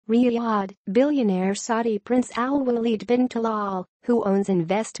RIYADH, billionaire Saudi Prince Alwaleed bin Talal, who owns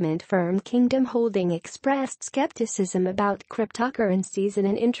investment firm Kingdom Holding, expressed skepticism about cryptocurrencies in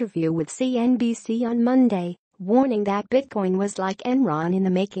an interview with CNBC on Monday, warning that Bitcoin was like Enron in the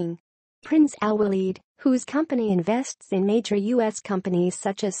making. Prince Alwaleed, whose company invests in major U.S. companies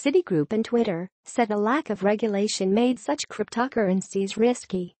such as Citigroup and Twitter, said a lack of regulation made such cryptocurrencies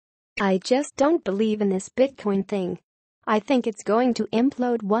risky. "I just don't believe in this Bitcoin thing. I think it's going to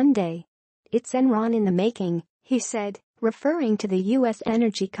implode one day. It's Enron in the making," he said, referring to the U.S.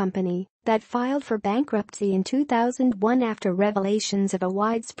 energy company that filed for bankruptcy in 2001 after revelations of a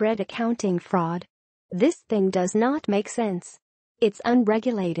widespread accounting fraud. "This thing does not make sense. It's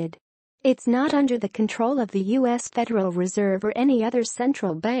unregulated. It's not under the control of the U.S. Federal Reserve or any other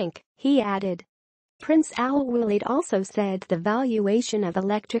central bank," he added. Prince Alwaleed also said the valuation of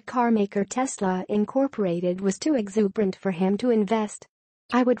electric car maker Tesla Incorporated was too exuberant for him to invest.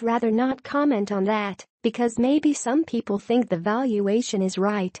 "I would rather not comment on that, because maybe some people think the valuation is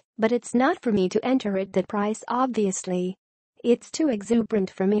right, but it's not for me to enter at that price obviously. It's too exuberant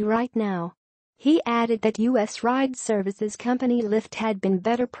for me right now." He added that U.S. ride services company Lyft had been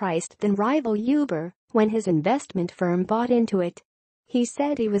better priced than rival Uber when his investment firm bought into it. He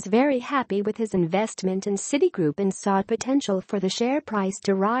said he was very happy with his investment in Citigroup and saw potential for the share price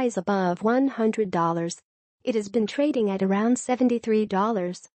to rise above $100. It has been trading at around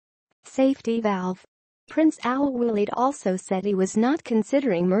 $73. Safety valve. Prince Alwaleed also said he was not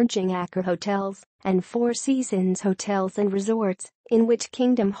considering merging Accor Hotels and Four Seasons Hotels and Resorts, in which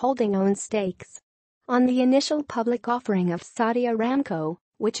Kingdom Holding owns stakes. On the initial public offering of Saudi Aramco,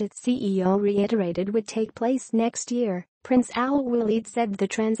 which its CEO reiterated would take place next year, Prince Alwaleed said the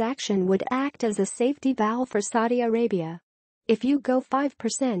transaction would act as a safety valve for Saudi Arabia. "If you go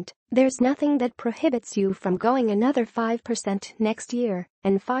 5%, there's nothing that prohibits you from going another 5% next year,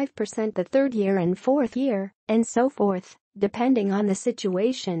 and 5% the third year and fourth year, and so forth, depending on the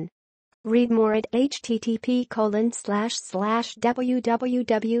situation." Read more at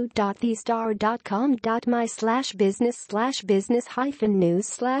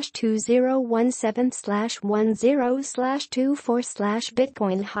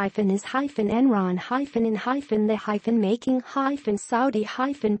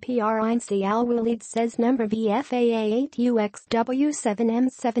Prince Alwaleed says number VFAA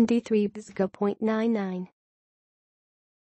 8UXW7M73 BSGA.99